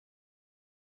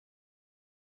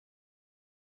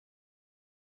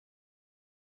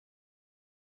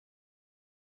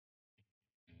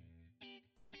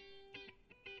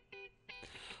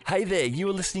Hey there, you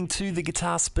are listening to the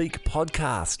Guitar Speak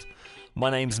podcast. My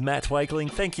name's Matt Wakeling.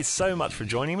 Thank you so much for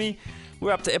joining me.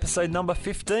 We're up to episode number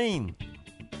 15.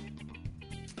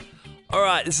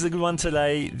 Alright, this is a good one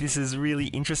today. This is really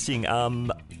interesting.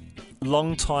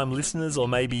 Long-time listeners, or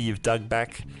maybe you've dug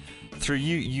back through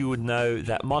you would know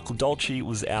that Michael Dolce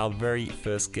was our very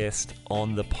first guest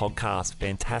on the podcast.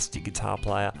 Fantastic guitar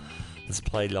player. Has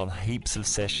played on heaps of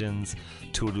sessions,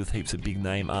 toured with heaps of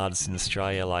big-name artists in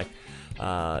Australia like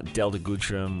Delta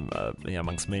Goodrum,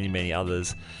 amongst many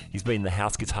others. He's been the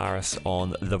house guitarist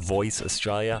on The Voice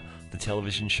Australia, the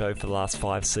television show, for the last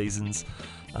 5 seasons,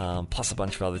 plus a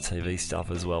bunch of other TV stuff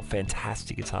as well.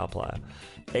 Fantastic guitar player,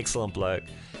 excellent bloke.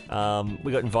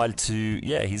 We got invited to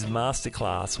his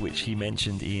masterclass, which he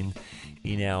mentioned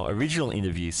in our original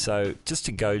interview. So just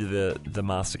to go to the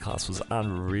masterclass was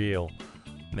unreal.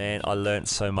 Man, I learnt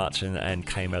so much and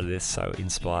came out of this so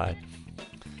inspired.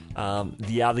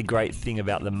 The other great thing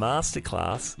about the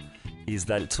masterclass is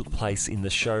that it took place in the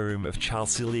showroom of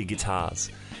Charles Cillier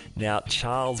Guitars. Now,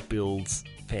 Charles builds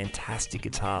fantastic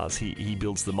guitars. He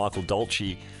builds the Michael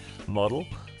Dolce model,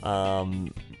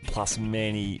 plus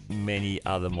many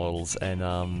other models. And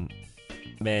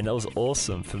man, that was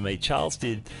awesome for me.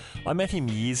 I met him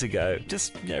years ago,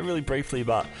 just really briefly,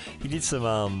 but he did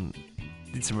some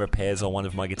repairs on one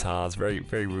of my guitars, very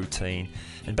routine.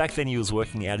 And back then he was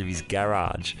working out of his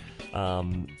garage,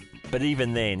 but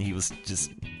even then he was just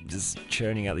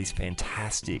churning out these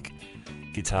fantastic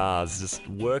guitars, just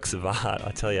works of art.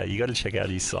 I tell you got to check out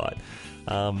his site.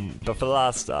 But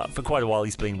for quite a while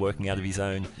he's been working out of his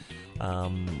own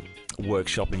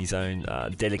workshop in his own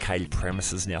dedicated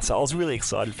premises now. So I was really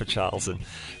excited for Charles and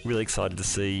really excited to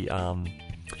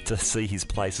see his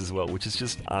place as well, which is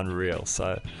just unreal.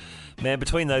 So man,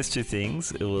 between those two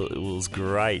things, it was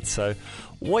great. So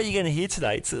what you're going to hear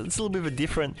today, it's a little bit of a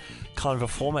different kind of a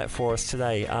format for us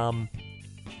today.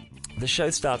 The show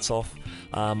starts off,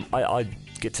 I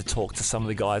get to talk to some of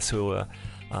the guys who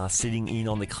are sitting in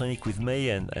on the clinic with me,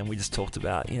 and we just talked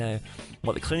about,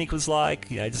 what the clinic was like,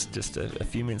 just a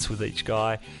few minutes with each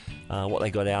guy, what they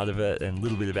got out of it, and a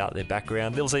little bit about their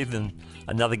background. There was even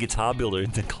another guitar builder in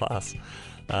the class,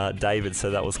 David, so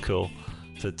that was cool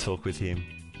to talk with him.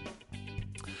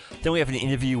 Then we have an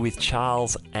interview with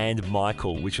Charles and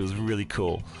Michael, which was really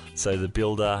cool. So the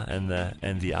builder and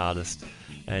the artist,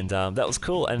 and that was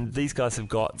cool. And these guys have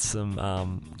got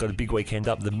a big weekend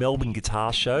up. The Melbourne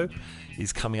Guitar Show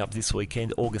is coming up this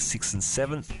weekend, August 6th and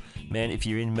 7th. Man, if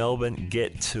you're in Melbourne,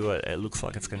 get to it. It looks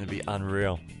like it's going to be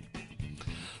unreal.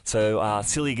 So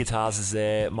Cillier Guitars is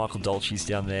there, Michael Dolce's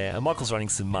down there, and Michael's running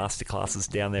some masterclasses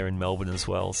down there in Melbourne as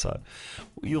well. So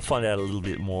you'll find out a little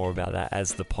bit more about that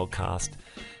as the podcast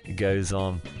goes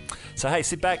on. So hey,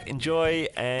 sit back, enjoy,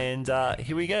 and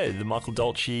here we go, the Michael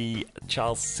Dolce,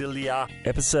 Charles Cillier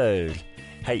episode.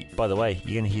 Hey, by the way,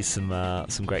 you're going to hear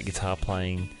some great guitar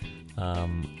playing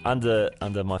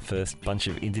under my first bunch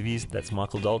of interviews. That's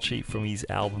Michael Dolce from his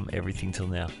album Everything Till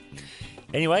Now.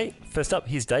 Anyway, first up,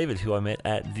 here's David, who I met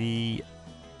at the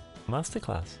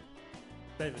masterclass.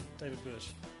 David Birch.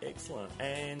 Excellent.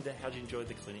 And how'd you enjoy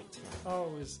the clinic tonight? Oh,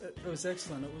 it was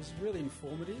excellent. It was really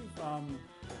informative.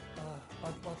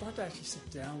 I'd like to actually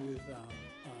sit down with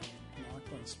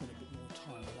Michael and spend a bit more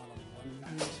time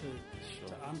one-on-one with him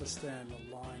to understand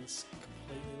the lines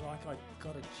completely. Like, I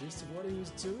got a gist of what he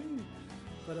was doing,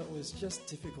 but it was just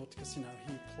difficult because, he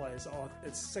plays,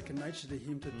 it's second nature to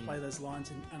him to play those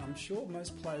lines, and I'm sure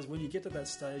most players, when you get to that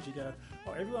stage, you go,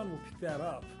 everyone will pick that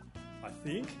up, I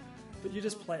think, but you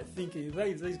just play it thinking,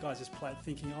 these guys just play it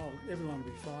thinking, everyone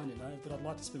will be fine, but I'd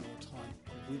like to spend more time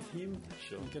with him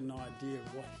and get an idea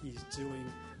of what he's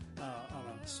doing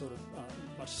on a sort of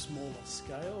much smaller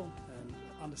scale and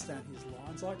understand his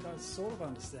lines. Like, I sort of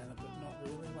understand it, but not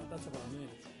really, that's what I mean.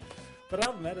 But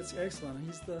other than that, it's excellent.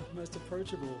 He's the most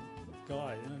approachable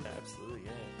guy, Absolutely,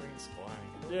 yeah. Very inspiring.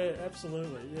 Yeah,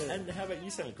 absolutely, yeah. And how about you?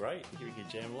 Sounded great. Hearing you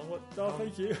jam along.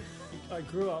 Thank you. I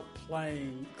grew up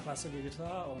playing classical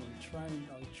guitar. I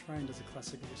was trained as a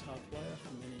classical guitar player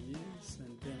for many years,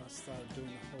 and then I started doing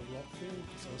the whole rock thing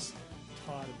because I was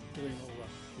tired of doing all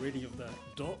the reading of the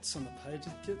dots on the page.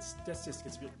 That just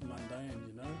gets a bit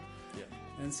mundane, Yeah.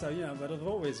 And so, but I've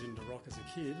always been into rock as a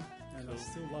kid, and I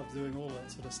still love doing all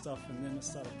that sort of stuff. And then I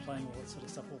started playing all that sort of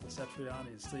stuff, all the Satriani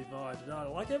and Steve Vai,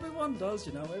 like everyone does,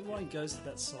 everyone goes to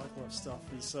that cycle of stuff.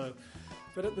 And so,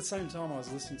 but at the same time, I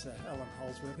was listening to Alan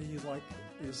Holdsworth. He's like,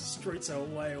 his streets are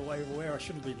way where I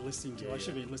should have been listening to. I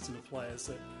should have been listening to players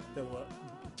that were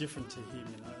different to him,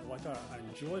 Like, I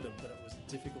enjoyed it, but it was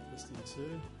difficult listening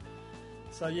to.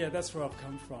 So yeah, that's where I've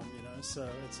come from, So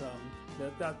it's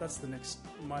that's the next.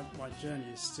 My journey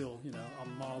is still,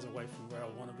 I'm miles away from where I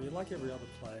want to be. Like every other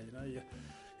player, you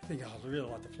think, I'd really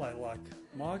like to play like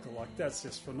Michael. Like that's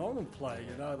just phenomenal play.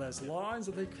 Those lines.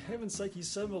 I think, heaven's sake, he's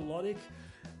so melodic,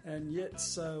 and yet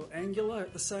so angular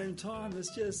at the same time.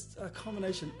 It's just a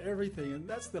combination of everything, and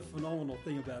that's the phenomenal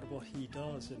thing about what he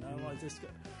does. I just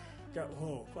go,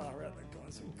 oh, far out. That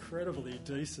guy's incredibly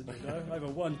decent. Over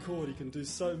one chord, he can do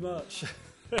so much.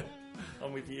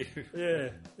 I'm with you.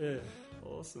 Yeah.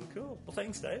 Awesome, cool. Well,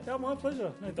 thanks, Dave. Oh, my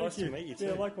pleasure. No, nice to meet you too.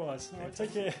 Yeah, likewise. All right,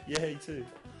 take care. Yeah, you too.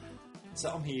 So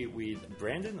I'm here with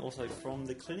Brandon, also from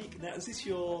the clinic. Now, is this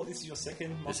your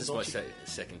second? This is my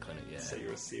second clinic. Yeah. So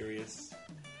you're a serious.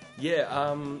 Yeah.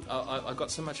 I got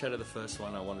so much out of the first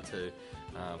one. I wanted to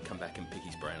come back and pick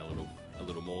his brain a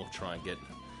little more. Try and get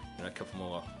a couple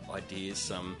more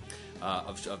ideas.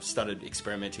 I've started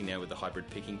experimenting now with the hybrid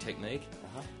picking technique.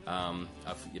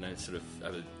 I've sort of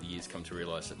over the years come to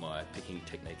realise that my picking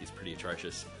technique is pretty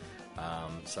atrocious.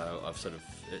 So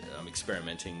I'm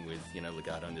experimenting with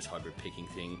legato and this hybrid picking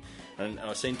thing, and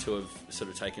I seem to have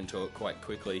sort of taken to it quite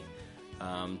quickly.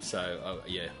 When I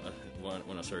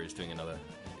saw he was doing another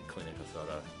clinic, I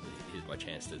thought, here's my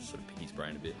chance to sort of pick his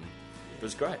brain a bit. And it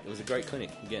was great. It was a great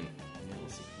clinic again.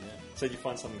 Awesome. Yeah. So did you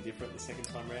find something different the second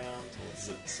time round, or does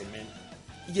it cement?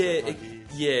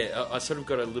 I sort of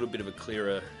got a little bit of a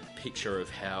clearer picture of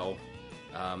how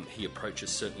he approaches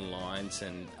certain lines,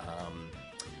 and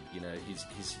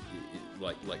he's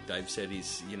like Dave said,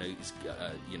 he's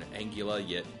angular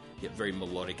yet very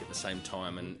melodic at the same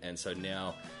time, and so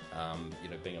now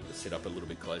being able to sit up a little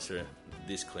bit closer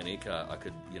this clinic, I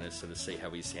could sort of see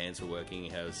how his hands were working,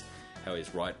 how his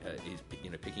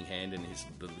picking hand and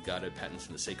the legato patterns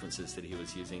and the sequences that he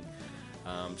was using.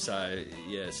 So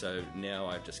now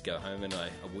I just go home and I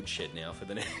woodshed now for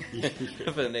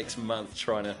the next month,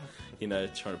 trying to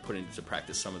put into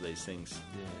practice some of these things.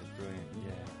 Yeah, brilliant.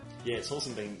 Yeah, it's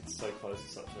awesome being so close to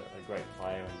such a great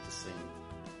player and just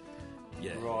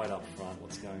seeing right up front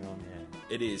what's going on.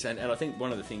 Yeah, it is, and I think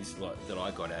one of the things that I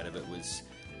got out of it was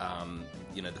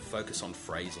the focus on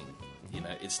phrasing.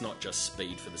 It's not just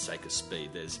speed for the sake of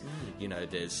speed. There's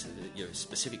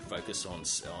specific focus on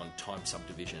time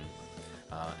subdivision,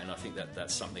 and I think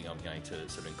that's something I'm going to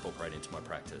sort of incorporate into my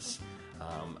practice.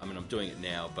 I'm doing it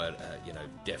now, but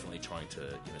definitely trying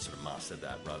to sort of master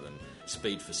that rather than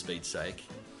speed for speed's sake.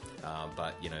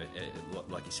 But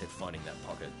like you said, finding that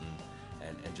pocket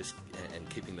and just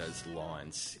keeping those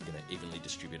lines evenly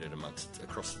distributed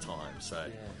across the time. So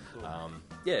cool.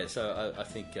 So I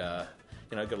think.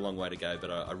 I've got a long way to go, but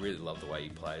I really love the way he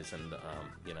plays, and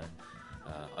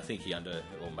I think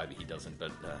or maybe he doesn't,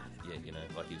 but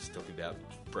like he was talking about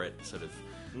Brett sort of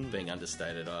being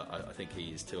understated. I think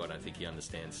he is too. I don't think he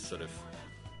understands sort of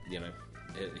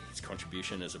his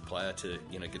contribution as a player to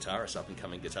guitarist, up and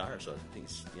coming guitarist. I think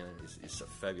he's a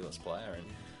fabulous player and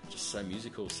just so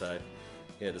musical. So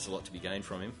there's a lot to be gained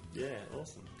from him. Yeah,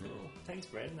 awesome. Cool. Thanks,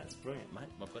 Brandon. That's brilliant, mate.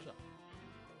 My pleasure.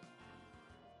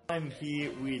 I'm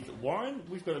here with Warren.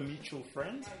 We've got a mutual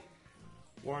friend,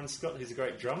 Warren Scott, who's a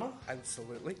great drummer.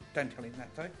 Absolutely. Don't tell him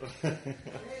that though.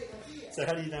 So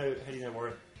how do you know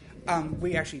Warren?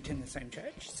 We actually attend the same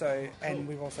church, and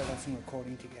we've also done some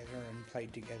recording together and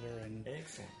played together. And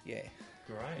excellent. Yeah.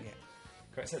 Great. Yeah.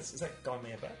 Great. So is that Guy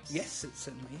Mayer Bass? Yes, it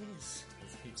certainly is.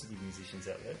 There's heaps of good musicians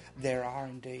out there. There are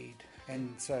indeed,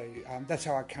 and so that's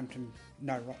how I come to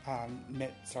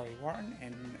met Warren,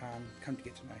 and come to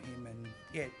get to know him, and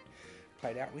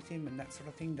played out with him and that sort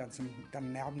of thing. Done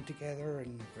an album together,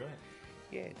 and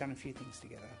brilliant. Done a few things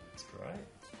together. That's great.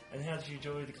 And how did you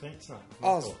enjoy the clinic tonight?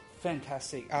 Oh, it was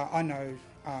fantastic. I know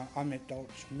I met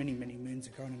Dolch many moons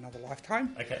ago in another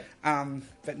lifetime. Okay.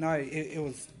 But no, it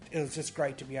was just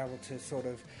great to be able to sort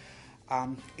of,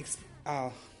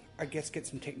 I guess, get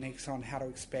some techniques on how to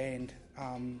expand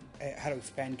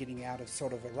getting out of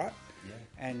sort of a rut,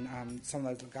 and some of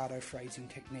those legato phrasing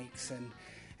techniques,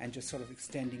 and just sort of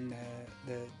extending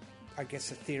the I guess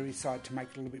the theory side to make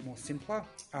it a little bit more simpler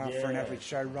for an average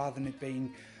show, rather than it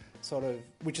being sort of,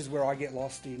 which is where I get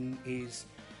lost in, is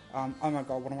oh my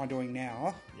god, what am I doing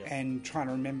now? And trying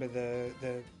to remember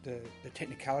the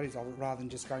technicalities of it, rather than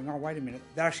just going, oh wait a minute,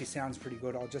 that actually sounds pretty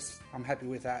good, I'm happy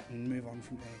with that and move on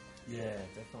from there. Yeah,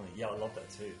 definitely. Yeah, I love that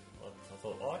too. I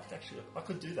thought, I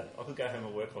could do that. I could go home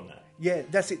and work on that. Yeah,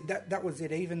 that's it. That was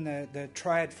it. Even the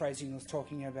triad phrasing I was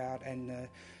talking about, and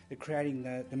the creating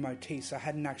the motifs, I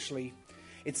hadn't actually...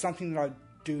 It's something that I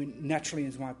do naturally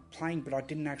as my playing, but I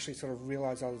didn't actually sort of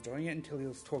realise I was doing it until he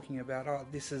was talking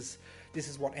about, this is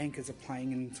what anchors are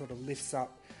playing, and sort of lifts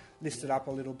up lift it up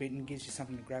a little bit and gives you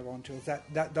something to grab onto.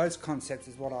 That those concepts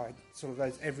is what I sort of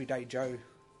those everyday Joe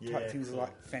type things are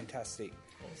like fantastic.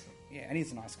 Awesome. Yeah, and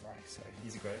he's a nice guy. So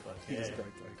He's a great bloke. he's a great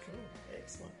bloke. Cool.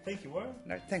 Excellent. Thank you, Warren.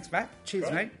 No, thanks, Matt. Cheers,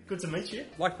 Great. mate. Good to meet you.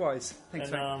 Likewise. Thanks,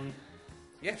 And mate.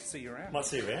 Yeah, see you around. might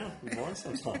see you around with Warren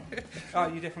sometime. Oh,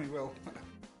 you definitely will.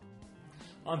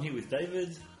 I'm here with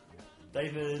David.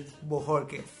 David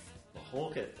Bojorquez.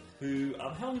 Hawkett, who,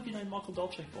 how long have you known Michael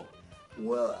Dolce for?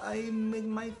 Well, I met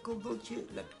Michael Dolce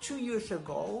like 2 years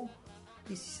ago.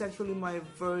 This is actually my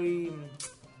very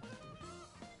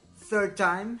third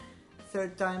time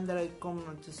that I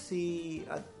come to see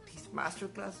at his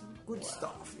masterclass. Good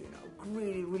stuff, you know,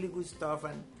 really, really good stuff,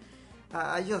 and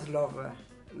I just love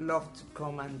to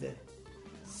come and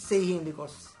see him,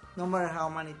 because no matter how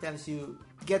many times you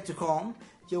get to come,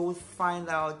 you will find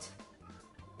out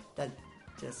that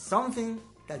there's something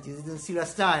that you didn't see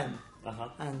last time,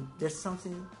 and there's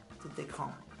something to take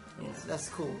home. Yes, that's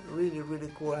cool. Really, really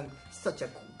cool, and such a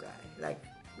cool guy. Like,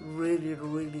 really,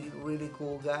 really, really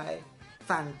cool guy.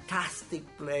 Fantastic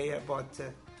player, but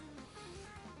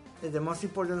the most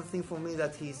important thing for me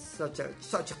that he's such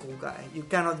a cool guy. You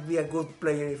cannot be a good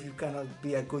player if you cannot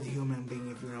be a good human being,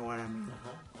 if you know what I mean.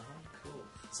 Cool.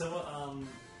 So,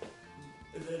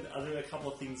 are there a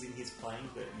couple of things in his playing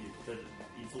that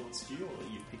influenced you, or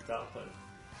that you picked up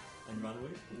and run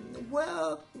with?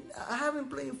 Well, I haven't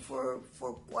played for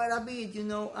quite a bit, you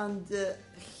know, and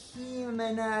him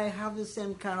and I have the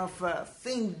same kind of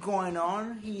thing going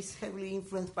on. He's heavily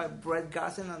influenced by Brett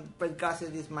Gassen, and Brett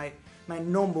Gassen is my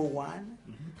number one,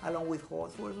 along with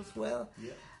Horsworth as well.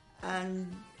 Yeah.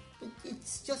 And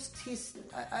it's just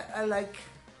I like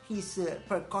his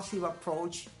percussive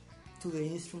approach to the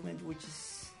instrument, which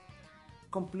is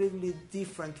completely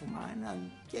different to mine,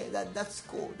 and yeah, that's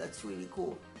cool. That's really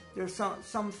cool. There's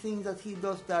some things that he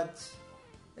does that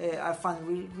I find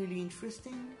really, really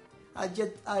interesting.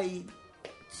 I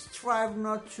strive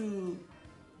not to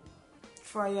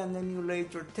try and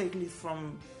emulate or take it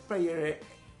from player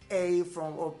A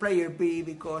or player B,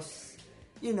 because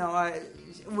you know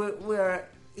we're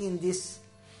in this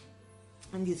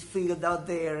field out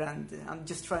there, and I'm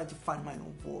just trying to find my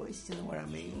own voice. You know what I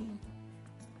mean?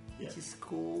 Yeah. Which is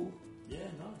cool. Yeah,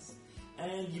 nice.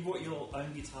 And you bought your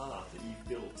own guitar that you've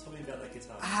built. Tell me about that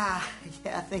guitar.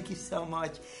 Yeah, thank you so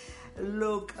much.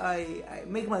 Look, I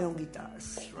make my own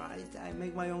guitars, right? I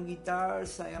make my own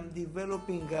guitars. I am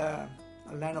developing a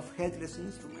line of headless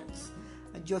instruments.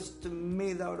 It's just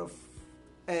made out of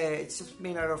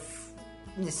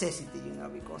necessity, you know,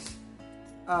 because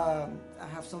I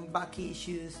have some back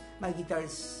issues. My guitar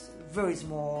is very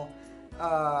small.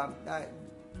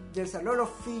 There's a lot of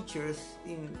features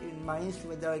in my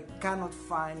instrument that I cannot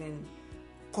find in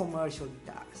commercial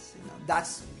guitars. You know,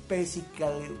 that's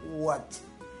basically what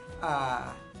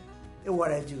I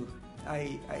do.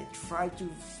 I try to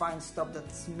find stuff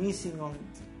that's missing on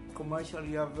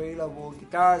commercially available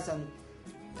guitars and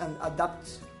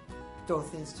adapt those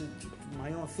things to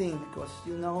my own thing, because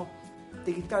you know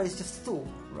the guitar is just a tool,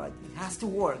 right? It has to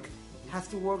work. It has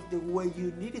to work the way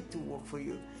you need it to work for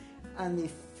you. And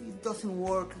if it doesn't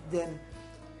work, then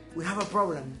we have a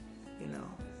problem, you know.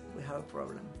 We have a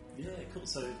problem. Yeah, cool.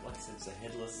 So, like I said, it's a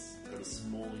headless, got a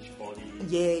smallish body.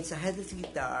 Yeah, it's a headless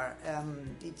guitar.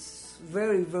 It's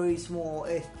very, very small,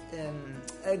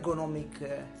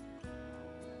 ergonomic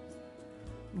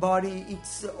body.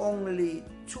 It's only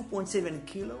 2.7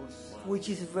 kilos, which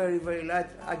is very, very light.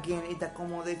 Again, it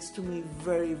accommodates to me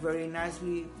very, very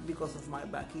nicely because of my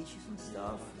back issues and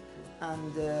stuff.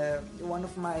 And one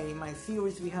of my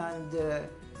theories behind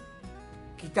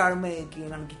guitar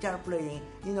making and guitar playing,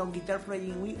 you know, guitar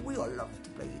playing, we all love to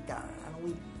play guitar, and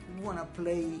we want to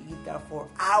play guitar for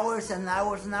hours and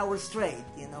hours and hours straight,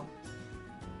 you know.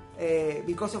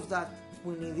 Because of that,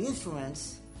 we need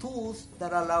instruments, tools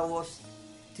that allow us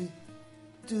to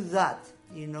do that,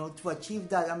 you know, to achieve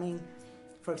that. I mean,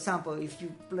 for example, if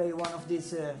you play one of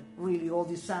these really old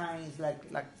designs,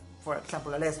 like for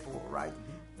example, a Les Paul, right?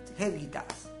 Heavy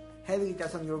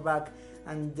guitars on your back,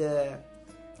 and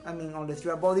I mean, unless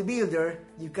you're a bodybuilder,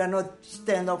 you cannot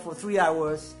stand up for 3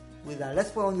 hours with a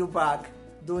Les Paul on your back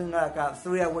doing like a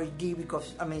 3-hour gig,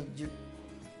 because I mean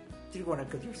you're gonna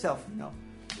cut yourself, you know.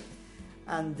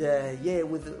 And yeah,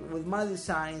 with my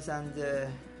designs, and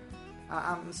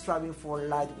I'm striving for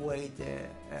lightweight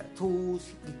tools,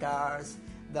 guitars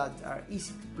that are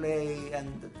easy to play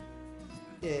and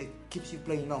keeps you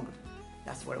playing longer.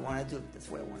 That's what I want to do. That's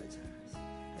what I want to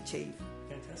achieve.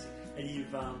 Fantastic. And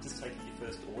you've just taken your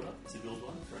first order to build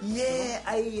one? Yeah,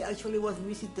 I actually was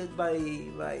visited by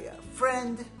a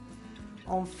friend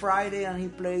on Friday, and he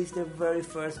placed the very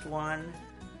first one.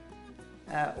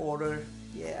 order.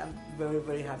 Yeah, I'm very,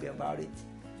 very happy about it.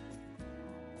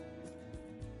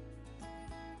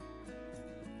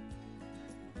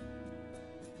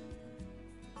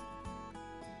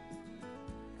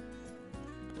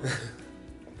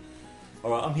 All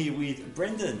right, I'm here with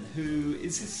Brendan, who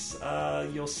is this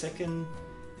your second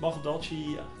Michael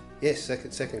Dolce Yes,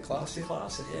 second class.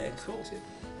 class? Yeah, cool. Yeah.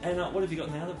 And what have you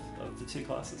gotten out of the two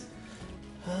classes?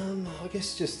 I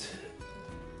guess just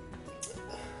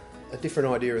a different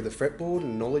idea of the fretboard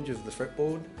and knowledge of the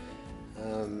fretboard.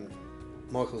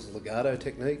 Michael's legato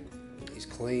technique, his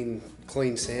clean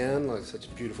sound, like such a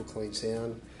beautiful clean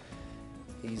sound.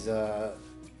 His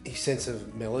sense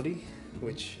of melody,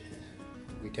 which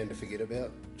we tend to forget about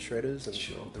shredders and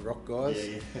Sure. the rock guys.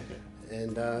 Yeah.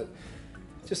 And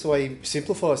just the way he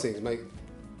simplifies things,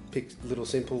 pick little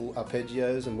simple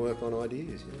arpeggios and work on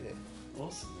ideas. Yeah.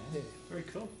 Awesome, man. Yeah. Very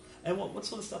cool. And what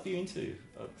sort of stuff are you into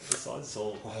besides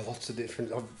all? Oh, lots of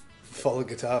different. I've followed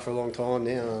guitar for a long time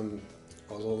now.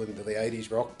 I was all into the 80s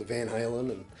rock, the Van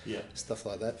Halen and Yeah. stuff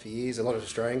like that for years. A lot of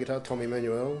Australian guitar, Tommy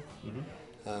Emmanuel.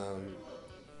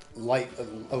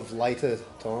 Later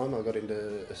time, I got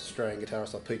into Australian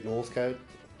guitarists like Pete Northcote,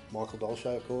 Michael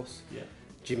Dolce, of course. Yeah.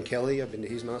 Jim Kelly, I've been to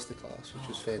his masterclass, which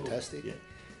was fantastic.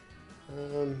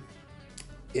 Cool.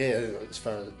 Yeah. As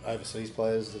far as overseas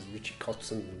players, there's Richie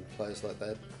Kotzen and players like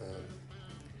that.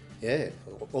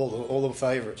 All the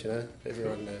favourites,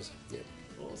 everyone knows. Yeah.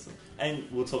 Awesome. And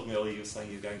we were talking earlier, you were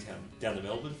saying you're going down to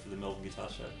Melbourne for the Melbourne Guitar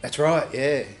Show. That's right.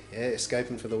 Yeah.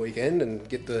 Escaping for the weekend and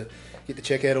get to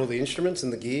check out all the instruments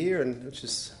and the gear, and which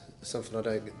is something I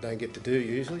don't get to do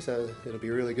usually. So it'll be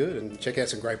really good, and check out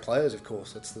some great players. Of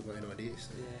course, that's the main idea. So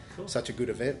Yeah, cool. such a good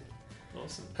event.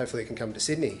 Awesome. Hopefully, it can come to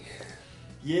Sydney.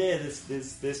 Yeah,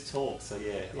 there's talk. So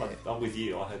yeah, Yeah. I'm with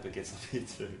you. I hope it gets up here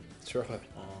too. That's right.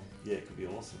 Yeah, it could be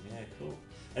awesome. Yeah, cool.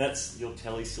 And that's your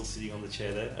telly still sitting on the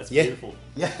chair there. That's Yeah. beautiful.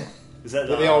 Yeah. Is that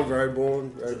The old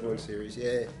Roadborne series.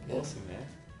 Yeah. Awesome, man.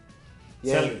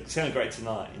 Yeah. Sounded great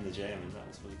tonight in the jam, and that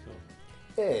was really cool.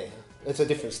 Yeah, it's a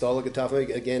different style of guitar for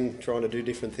me. Again, trying to do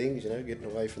different things, getting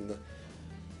away from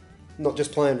not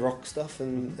just playing rock stuff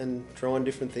and trying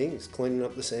different things, cleaning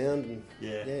up the sound and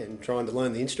and trying to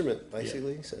learn the instrument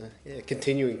basically. Yeah. So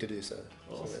continuing to do so.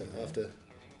 Awesome, after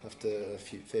a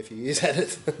fair few years at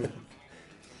it.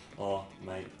 Oh,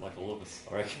 mate, like all of us,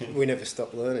 I reckon. We never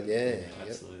stop learning. Yeah,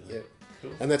 absolutely. Yep.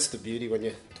 Cool. And that's the beauty when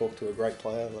you talk to a great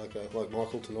player like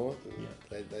Michael tonight. And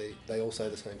Yeah. they all say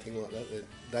the same thing like that.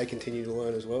 They continue to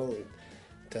learn as well, and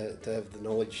to have the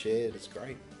knowledge shared, it's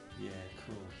great. Yeah,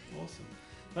 cool, awesome,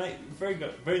 mate. Very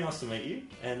good, very nice to meet you.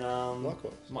 And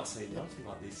Likewise. might see another thing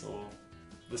like this or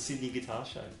the Sydney Guitar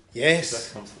Show. Yes.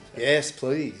 If that comes to town. Yes,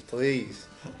 please.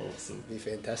 Awesome. It'd be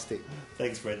fantastic.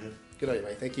 Thanks, Brendan. Good on you,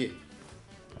 mate. Thank you.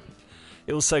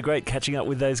 It was so great catching up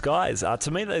with those guys.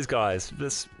 To meet those guys,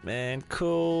 just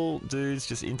cool dudes,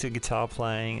 just into guitar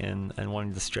playing and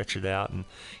wanting to stretch it out. And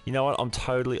you know what? I'm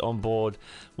totally on board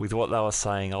with what they were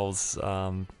saying. I was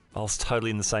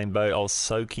totally in the same boat. I was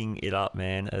soaking it up,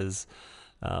 man, as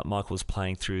Michael was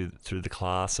playing through the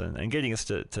class and getting us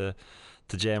to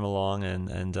jam along.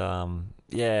 And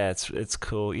it's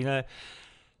cool.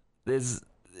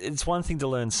 It's one thing to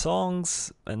learn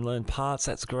songs and learn parts.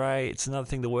 That's great. It's another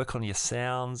thing to work on your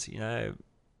sounds.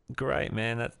 Great,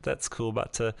 man. That's cool.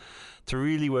 But to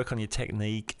really work on your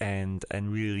technique and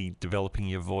really developing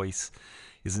your voice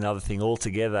is another thing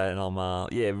altogether. And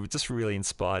I'm just really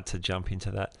inspired to jump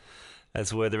into that,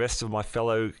 as were the rest of my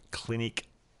fellow clinic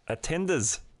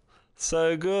attenders.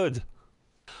 So good.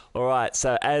 All right,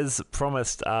 so as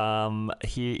promised,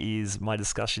 here is my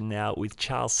discussion now with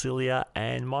Charles Cilia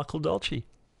and Michael Dolce.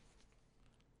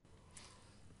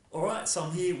 All right, so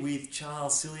I'm here with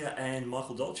Charles Cilia and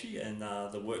Michael Dolce, and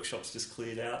the workshop's just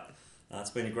cleared out. It's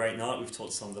been a great night. We've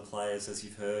taught some of the players, as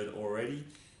you've heard already,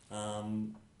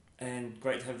 and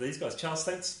great to have these guys. Charles,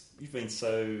 thanks. You've been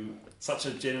such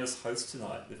a generous host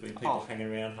tonight. There've been people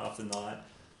hanging around half the night.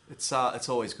 It's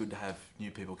always good to have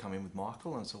new people come in with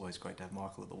Michael, and it's always great to have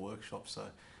Michael at the workshop. So,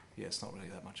 yeah, it's not really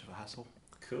that much of a hassle.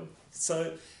 Cool.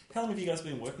 So, how long have you guys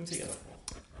been working together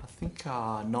for? I think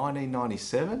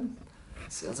 1997.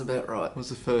 Sounds about right. Was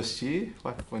the first year,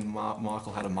 back when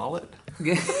Michael had a mullet.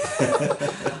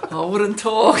 I wouldn't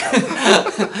talk.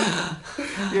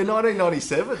 Yeah,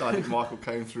 1997, I think Michael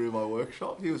came through my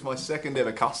workshop. He was my second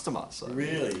ever customer. So.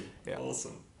 Really? Yeah.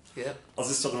 Awesome. Yep. I was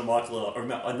just talking to Michael,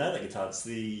 and I know that guitar. It's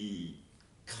the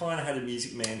kind of had a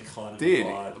Music Man kind of Did.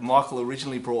 vibe. Michael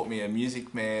originally brought me a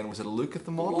Music Man, was it a Luke at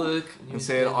the model? Luke. And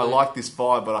said, I like this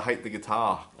vibe, but I hate the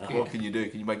guitar. What can you do?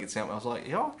 Can you make it sound? I was like,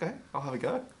 yeah, okay, I'll have a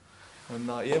go. And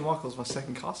Michael's my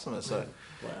second customer, so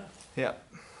Wow. yeah.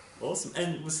 Awesome.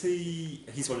 And was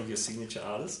he's one of your signature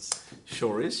artists?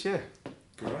 Sure is, yeah.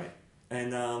 Great.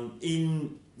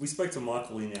 And we spoke to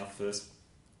Michael in our first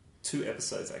 2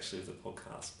 episodes actually of the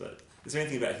podcast, but is there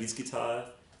anything about his guitar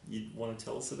you'd want to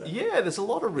tell us about? Yeah, there's a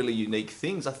lot of really unique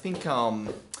things. I think,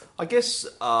 I guess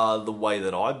the way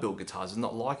that I build guitars is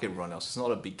not like everyone else. It's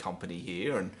not a big company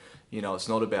here, and it's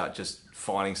not about just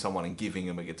finding someone and giving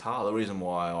them a guitar. The reason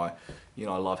why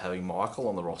I love having Michael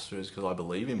on the roster is because I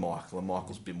believe in Michael, and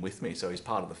Michael's been with me, so he's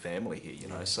part of the family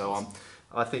here. So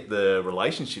I think the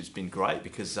relationship's been great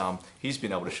because he's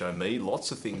been able to show me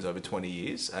lots of things over 20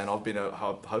 years, and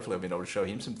hopefully I've been able to show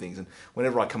him some things. And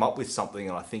whenever I come up with something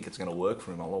and I think it's going to work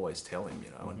for him, I'll always tell him.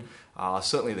 And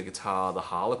certainly the guitar, the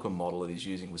Harlequin model that he's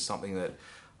using, was something that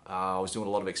I was doing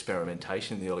a lot of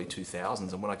experimentation in the early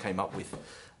 2000s, and when I came up with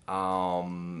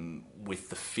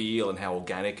the feel and how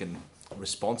organic and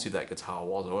responsive that guitar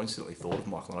was, I instantly thought of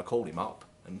Michael, and I called him up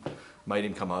and made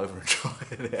him come over and try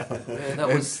it out. Yeah,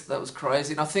 that was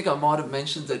crazy. And I think I might have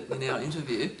mentioned it in our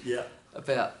interview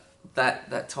about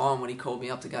that time when he called me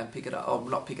up to go and pick it up. Oh,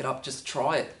 not pick it up, just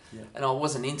try it. Yeah. And I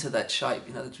wasn't into that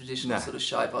shape, the traditional sort of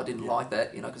shape. I didn't like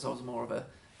that, because I was more of a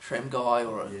trem guy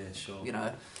or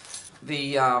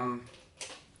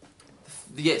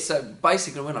so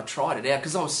basically when I tried it out,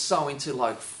 because I was so into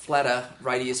like flatter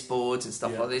radius boards and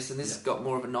stuff like this, and this got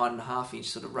more of a 9.5 inch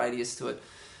sort of radius to it.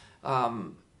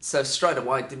 So straight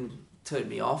away it didn't turn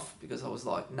me off because I was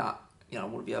like, nah, I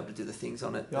want to be able to do the things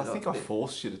on it. Yeah, I think I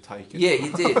forced you to take it. Yeah,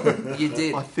 you did. You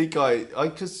did. I think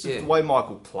because the way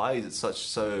Michael plays, it's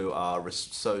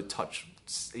so touch.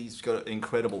 He's got an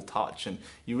incredible touch, and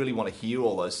you really want to hear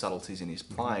all those subtleties in his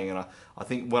playing. And I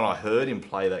think when I heard him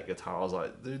play that guitar, I was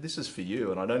like, dude, this is for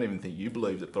you. And I don't even think you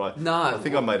believed it, but I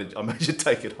think I made you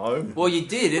take it home. Well, you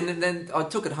did, and then I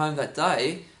took it home that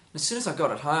day. And as soon as I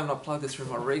got it home and I plugged it through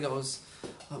my rig, I was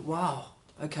like, wow,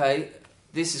 okay,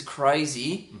 this is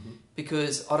crazy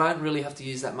because I don't really have to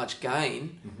use that much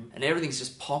gain, and everything's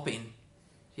just popping.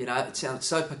 It sounded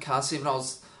so percussive, and I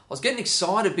was getting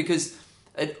excited because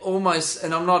it almost,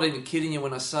 and I'm not even kidding you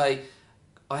when I say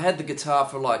I had the guitar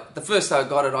for like, the first day I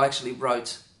got it, I actually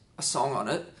wrote a song on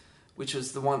it, which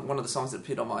was one of the songs that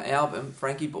appeared on my album,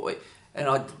 Frankie Boy, and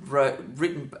I'd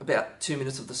written about 2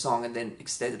 minutes of the song and then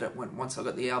extended it once I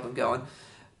got the album going.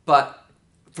 But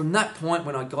from that point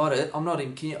when I got it, I'm not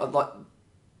even kidding you,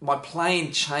 my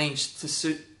playing changed to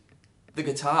suit the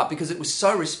guitar because it was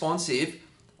so responsive.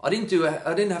 I didn't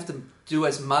have to do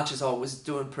as much as I was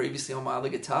doing previously on my other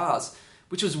guitars,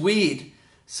 which was weird.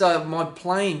 So my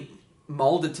playing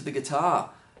molded to the guitar,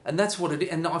 and that's what it is.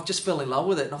 And I just fell in love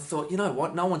with it, and I thought, you know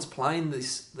what? No one's playing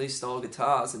these style of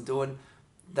guitars and doing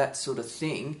that sort of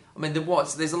thing. I mean,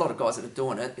 there's a lot of guys that are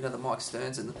doing it. The Mike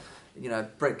Stearns and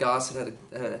Brett Garsett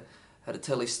had a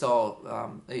Telly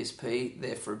style ESP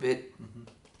there for a bit.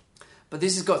 But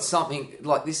this has got something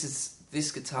like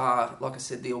this guitar. Like I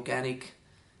said, the organic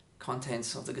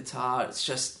contents of the guitar. It's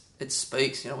just. It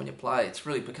speaks, when you play. It's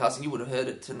really percussive. You would have heard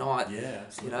it tonight. Yeah,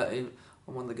 absolutely.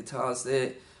 On one of the guitars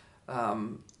there.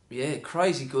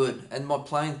 Crazy good. And my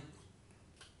playing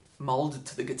moulded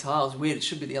to the guitar. It was weird. It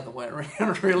should be the other way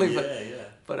around, really.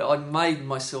 But I made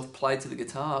myself play to the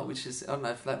guitar, which is, I don't know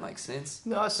if that makes sense.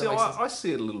 No, I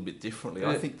see it a little bit differently.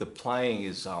 Yeah. I think the playing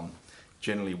is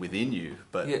generally within you.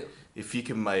 But if I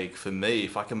can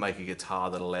make a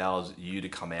guitar that allows you to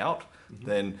come out,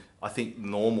 then I think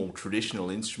normal traditional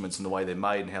instruments and the way they're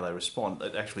made and how they respond,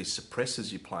 it actually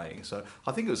suppresses your playing. So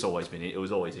I think it was always in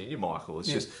you, Michael. It's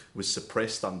just was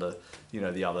suppressed under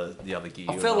the other gear.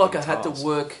 I felt like I had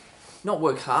to not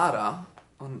work harder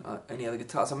on any other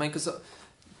guitars. I mean, because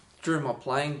during my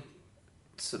playing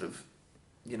sort of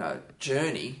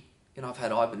journey, I've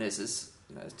had Ibanez's,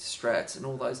 Strats and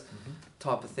all those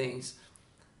type of things,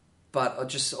 but I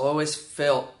always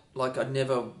felt like I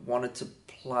never wanted to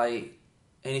play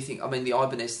anything. I mean, the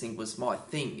Ibanez thing was my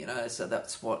thing, so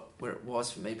that's where it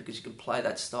was for me, because you can play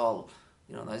that style,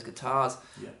 on those guitars.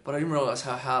 Yeah. But I didn't realise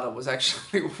how hard I was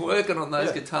actually working on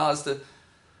those guitars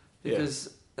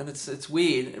because and it's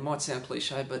weird. It might sound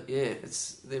cliche, but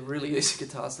they're really easy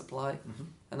guitars to play,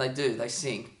 and they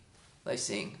sing,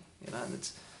 and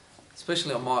it's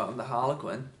especially on the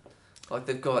Harlequin, like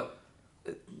they've got.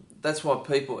 That's why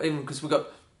people, because we've got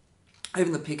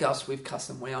even the pickups, we've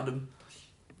custom wound them.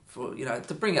 For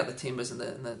to bring out the timbers and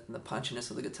the punchiness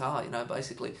of the guitar,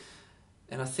 basically,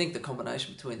 and I think the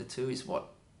combination between the two is what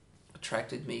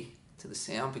attracted me to the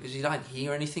sound, because you don't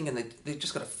hear anything and they've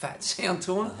just got a fat sound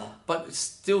to them, but it's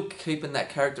still keeping that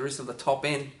characteristic of the top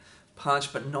end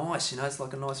punch, but nice, it's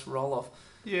like a nice roll off.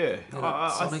 Yeah,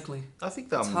 sonically, I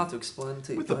think it's hard to explain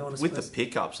to you. With the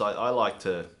pickups, I like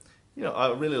to. you know,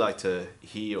 I really like to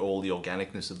hear all the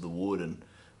organicness of the wood and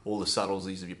all the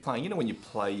subtleties of your playing. You know, when you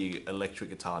play your electric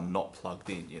guitar not plugged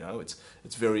in, you know, it's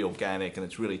very organic and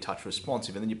it's really touch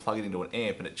responsive, and then you plug it into an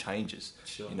amp and it changes.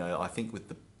 Sure. You know, I think with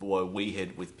the way we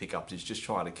head with pickups is just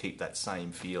trying to keep that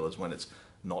same feel as when it's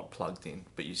not plugged in,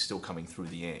 but you're still coming through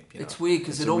the amp. You know? It's weird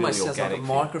because it almost sounds like a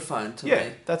microphone to me. Yeah,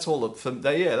 that's all.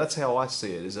 That's how I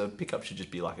see it. Is a pickup should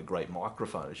just be like a great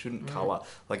microphone. It shouldn't colour.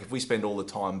 Like if we spend all the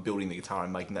time building the guitar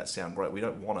and making that sound great, we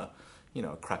don't want a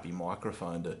crappy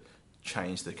microphone to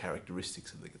change the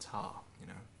characteristics of the guitar. You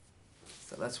know.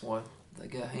 So that's why they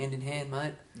go hand in hand,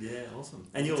 mate. Yeah, awesome.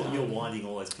 And you're winding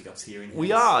all those pickups here in.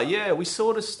 We are. Yeah, we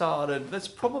sort of started. That's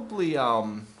probably.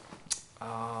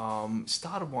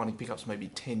 Started winding pickups maybe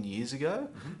 10 years ago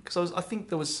because I think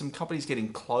there was some companies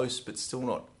getting close but still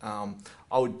not.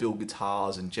 I would build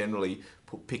guitars and generally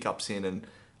put pickups in, and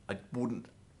I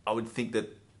would think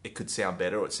that it could sound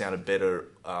better, or it sounded better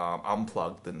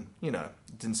unplugged than, it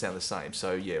didn't sound the same.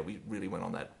 So yeah, we really went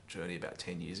on that journey about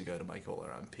 10 years ago to make all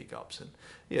our own pickups, and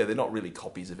yeah, they're not really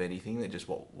copies of anything, they're just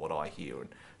what I hear, and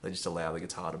they just allow the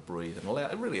guitar to breathe and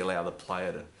allow the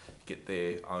player to get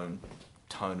their own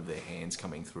tone of their hands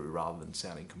coming through rather than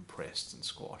sounding compressed and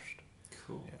squashed.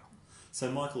 Cool. Yeah. So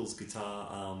Michael's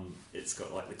guitar, it's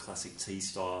got like the classic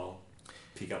T-style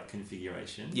pickup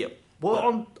configuration. Yep. Well,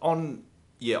 on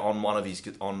one of his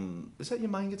is that your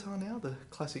main guitar now, the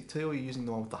classic T, or are you using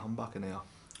the one with the humbucker now?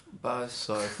 Both.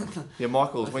 So yeah,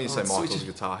 Michael's. When you say Michael's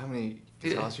guitar, how many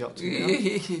guitars you up to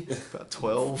now? About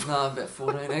 12. No, about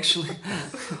 14 actually.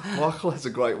 Michael has a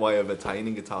great way of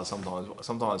attaining guitars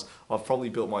sometimes. I've probably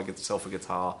built myself a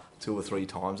guitar 2 or 3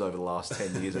 times over the last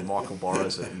 10 years, and Michael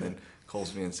borrows it and then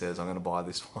calls me and says, I'm going to buy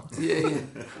this one. Yeah.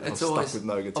 It's always stuck with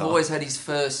no guitar. I've always had his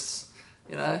firsts,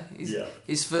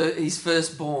 his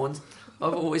firstborn.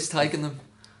 I've always taken them.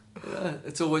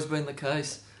 It's always been the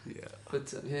case. Yeah.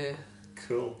 But yeah.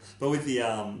 Cool. But with the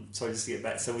sorry, just to get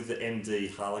back, so with the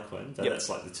MD Harlequin, that's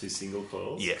like the 2 single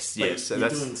coils. Yes. So you're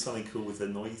doing something cool with the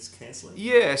noise cancelling.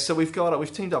 Yeah, so we've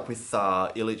teamed up with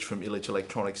Illich from Illich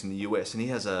Electronics in the US, and he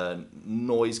has a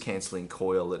noise cancelling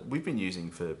coil that we've been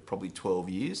using for probably 12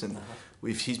 years, and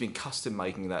he's been custom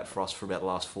making that for us for about the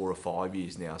last 4 or 5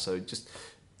 years now. So just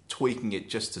tweaking it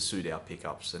just to suit our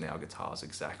pickups and our guitars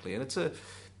exactly, and it's a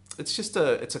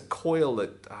coil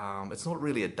that it's not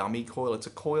really a dummy coil. It's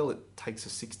a coil that takes a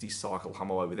 60 cycle hum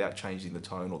away without changing the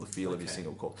tone or the feel of your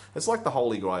single coil. It's like the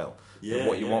holy grail of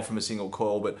what you want from a single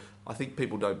coil, but I think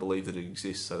people don't believe that it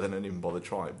exists, so they don't even bother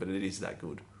trying it, but it is that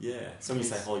good. Yeah, so when you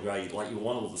say holy grail, you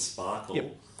want all the sparkle.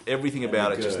 Yep. Everything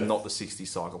about it, just not the 60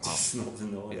 cycle hum. Just not the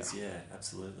noise, yeah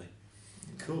absolutely.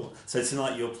 Cool. So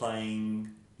tonight you're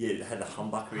playing... Yeah, it had a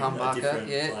humbucker in a different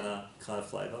kind of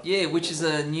flavour. Yeah, which is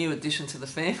a new addition to the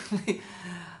family.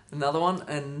 Another one,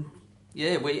 and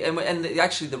yeah,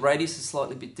 actually the radius is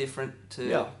slightly bit different too.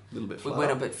 Yeah, a little bit flatter. We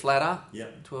went a bit flatter. Yeah,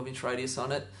 12-inch radius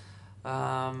on it.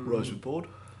 Rosewood board.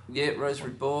 Yeah,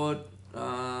 rosewood board,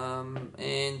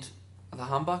 and the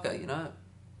humbucker.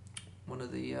 One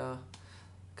of the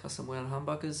custom wound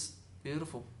humbuckers.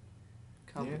 Beautiful.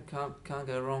 Can't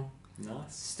go wrong.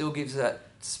 Nice. Still gives that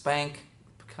spank.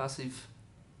 Percussive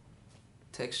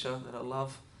texture that I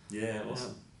love. Yeah,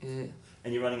 awesome. Yeah.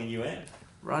 And you're running a new amp?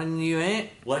 Running a new amp.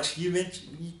 Well, actually,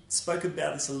 you spoke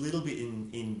about this a little bit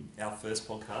in our first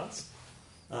podcast.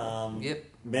 Yep.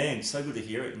 Man, so good to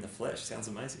hear it in the flesh. Sounds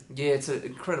amazing. Yeah, it's an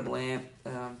incredible amp.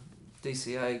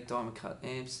 DCA, diamond cut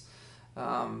amps.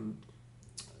 Friend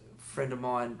of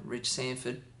mine, Rich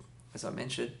Sanford, as I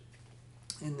mentioned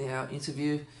in our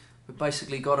interview, we've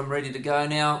basically got them ready to go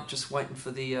now. Just waiting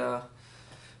for the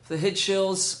head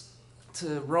shells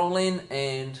to roll in,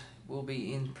 and we'll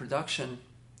be in production.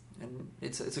 And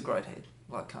it's a great head.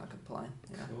 I can't complain.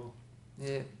 Yeah. Cool.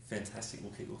 Yeah. Fantastic.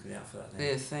 We'll keep looking out for that now.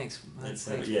 Yeah, thanks, mate.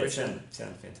 Thanks, it sounded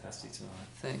fantastic tonight.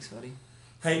 Thanks, buddy.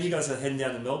 Hey, you guys are heading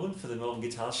down to Melbourne for the Melbourne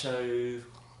Guitar Show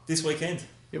this weekend.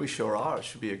 Yeah, we sure are. It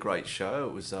should be a great show.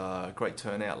 It was a great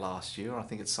turnout last year, and I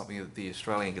think it's something that the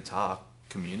Australian guitar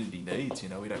community needs. We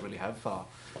don't really have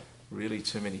really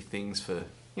too many things for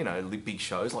big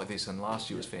shows like this, and last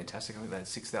year was fantastic. I think they had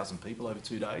 6,000 people over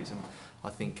 2 days, and I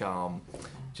think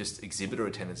just exhibitor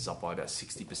attendance is up by about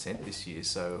 60% this year.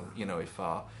 So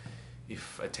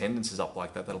if attendance is up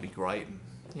like that, that'll be great. And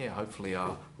yeah, hopefully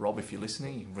Rob, if you're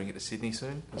listening, you can bring it to Sydney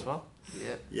soon as well.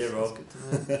 Yeah, Rob. Good to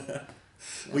know.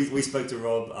 we spoke to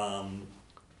Rob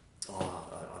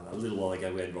a little while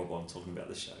ago. We had Rob on talking about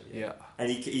the show. Yeah. And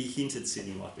he hinted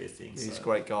Sydney might be a thing. He's a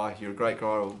great guy. You're a great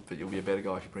guy, but you'll be a better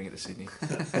guy if you bring it to Sydney.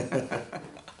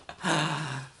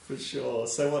 For sure.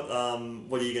 So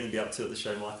what are you going to be up to at the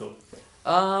show, Michael?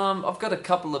 I've got a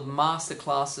couple of master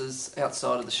classes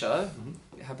outside of the show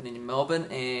happening in Melbourne,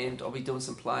 and I'll be doing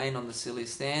some playing on the Celia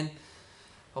stand.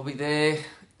 I'll be there,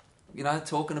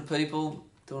 talking to people,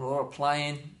 doing a lot of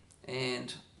playing,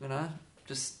 and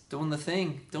just doing the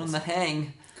thing, doing the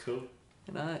hang. Cool.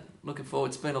 Looking forward.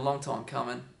 It's been a long time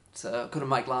coming. So I couldn't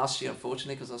make last year,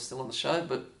 unfortunately, because I was still on the show.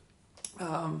 But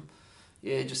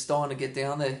just dying to get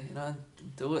down there,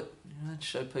 do it,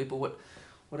 show people what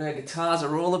our guitars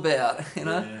are all about,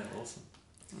 Yeah, awesome.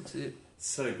 That's it.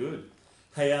 So good.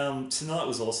 Hey, tonight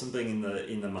was awesome being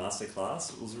in the master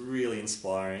class. It was really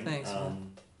inspiring. Thanks,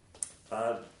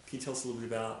 can you tell us a little bit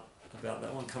about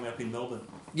that one coming up in Melbourne?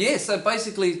 Yeah, so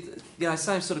basically,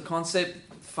 same sort of concept,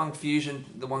 funk fusion,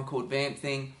 the one called Vamp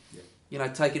thing. Yeah.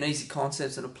 Taking easy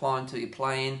concepts and applying to your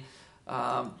playing.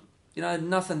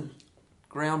 Nothing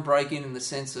groundbreaking in the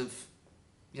sense of,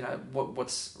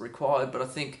 what's required, but I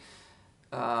think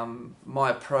my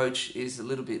approach is a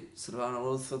little bit sort of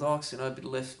unorthodox, a bit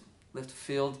left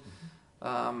field,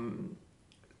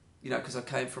 because I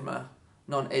came from a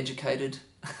non-educated,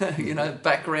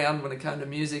 background when it came to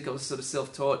music. I was sort of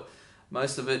self-taught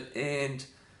most of it, and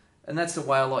that's the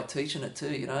way I like teaching it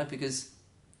too, because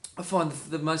I find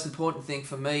the most important thing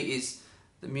for me is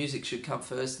the music should come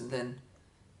first, and then,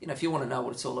 if you want to know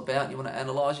what it's all about and you want to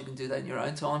analyse, you can do that in your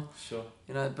own time. Sure.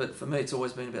 But for me, it's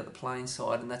always been about the playing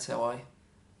side, and that's how I,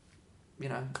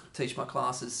 teach my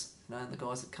classes, and the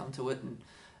guys that come to it, and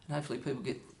hopefully people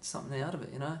get something out of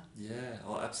it, Yeah,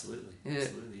 absolutely. Yeah.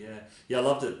 Absolutely, yeah. Yeah, I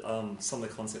loved it. Some of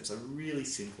the concepts are really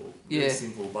simple. Really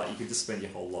simple, but you could just spend your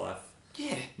whole life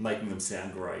making them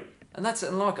sound great. And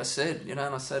like I said, and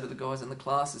I say to the guys in the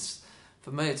classes, for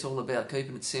me, it's all about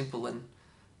keeping it simple, and,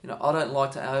 I don't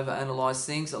like to overanalyze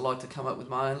things. I like to come up with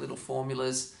my own little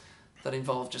formulas that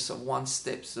involve just a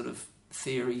one-step sort of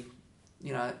theory,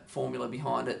 formula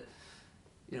behind it,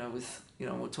 with,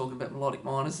 we're talking about melodic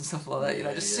minors and stuff like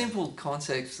that, simple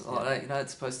concepts like that,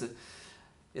 it's supposed to,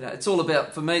 it's all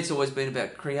about, for me, it's always been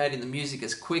about creating the music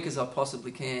as quick as I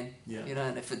possibly can,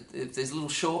 and if there's little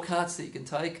shortcuts that you can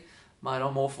take, mate,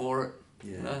 I'm all for it,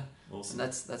 Awesome.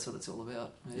 And that's what it's all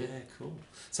about. Yeah, cool.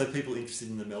 So people interested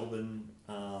in the Melbourne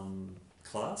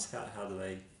class, how do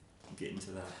they get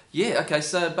into that? Yeah, okay,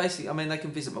 so basically, they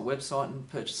can visit my website and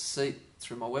purchase a seat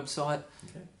through my website.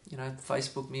 Okay.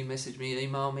 Facebook me, message me,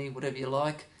 email me, whatever you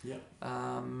like. Yeah.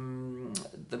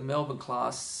 The Melbourne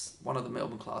class, one of the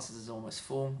Melbourne classes is almost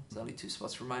full. There's only 2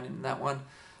 spots remaining in that one.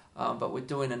 But we're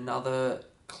doing another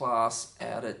class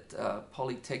out at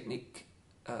Polytechnic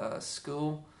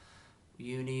School,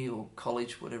 uni or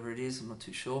college, whatever it is, I'm not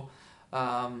too sure.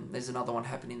 There's another one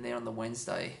happening there on the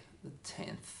Wednesday, the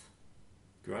 10th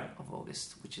of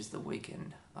August, which is the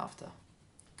weekend after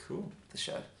the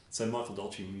show. So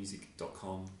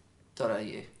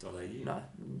michaeldolcemusic.com.au. No,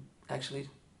 actually,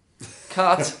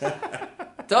 cut.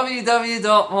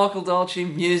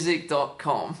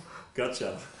 www.michaeldolcemusic.com.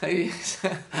 Gotcha.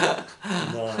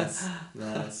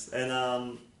 Nice.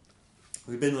 And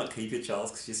we've been keep it,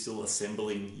 Charles, because you're still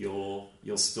assembling your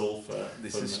stall for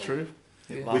this is true.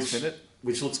 Last minute,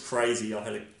 which looks crazy. I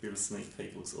had a bit of a sneak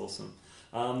peek. Looks awesome.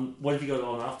 What have you got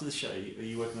on after the show? Are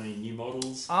you working on any new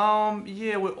models?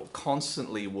 Yeah, we're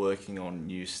constantly working on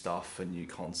new stuff and new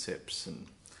concepts and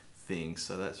things.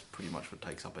 So that's pretty much what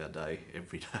takes up our day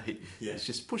every day. Yeah. It's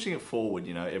just pushing it forward,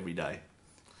 every day.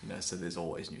 So there's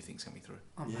always new things coming through.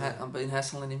 I've been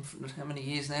hassling him for how many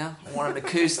years now? I want an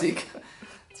acoustic.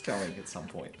 It's coming at some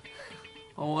point.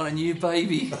 I want a new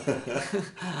baby.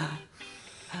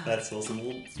 That's awesome.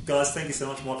 Well, guys, thank you so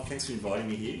much, Michael. Thanks for inviting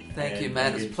me here. Thank you,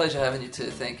 Matt. It's a pleasure having you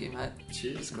too. Thank you, mate.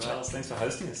 Cheers. Charles, thanks for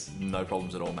hosting us. No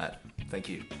problems at all, Matt. Thank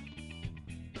you.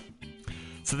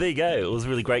 So there you go. It was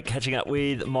really great catching up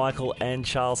with Michael and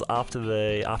Charles after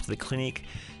the clinic,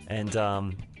 and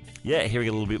hearing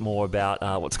a little bit more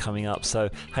about what's coming up. So,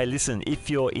 hey, listen,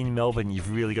 if you're in Melbourne,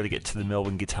 you've really got to get to the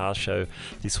Melbourne Guitar Show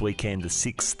this weekend, the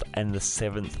 6th and the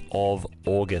 7th of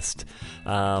August.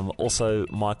 Also,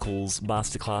 Michael's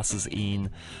masterclasses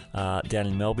down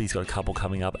in Melbourne. He's got a couple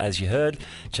coming up, as you heard.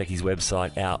 Check his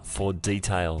website out for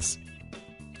details.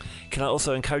 Can I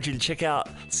also encourage you to check out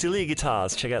Celia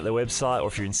Guitars? Check out their website, or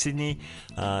if you're in Sydney,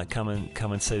 come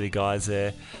and see the guys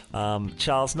there.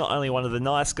 Charles, not only one of the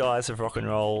nice guys of rock and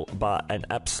roll, but an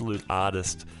absolute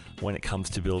artist when it comes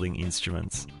to building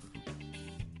instruments.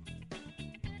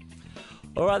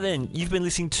 Alright then, you've been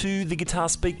listening to the Guitar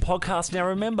Speak podcast. Now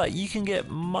remember, you can get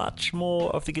much more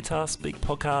of the Guitar Speak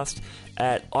podcast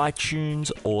at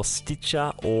iTunes or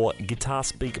Stitcher or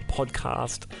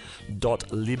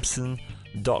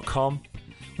guitarspeakpodcast.libsyn.com.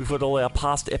 We've got all our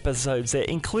past episodes there,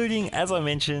 including, as I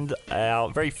mentioned, our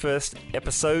very first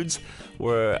episodes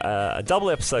were a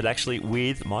double episode actually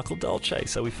with Michael Dolce.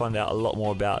 So we find out a lot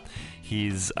more about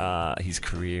his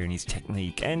career and his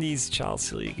technique and his Charles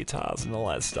Cillier guitars and all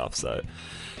that stuff. So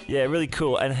yeah, really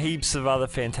cool. And heaps of other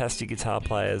fantastic guitar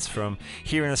players from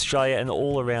here in Australia and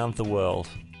all around the world.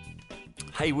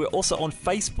 Hey, we're also on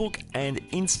Facebook and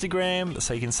Instagram,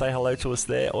 so you can say hello to us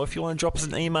there. Or if you want to drop us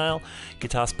an email,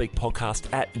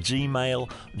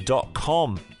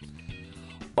 guitarspeakpodcast@gmail.com.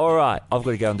 All right, I've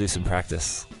got to go and do some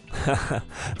practice.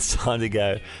 It's time to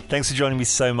go. Thanks for joining me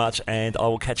so much, and I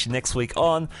will catch you next week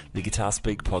on the Guitar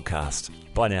Speak Podcast.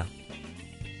 Bye now.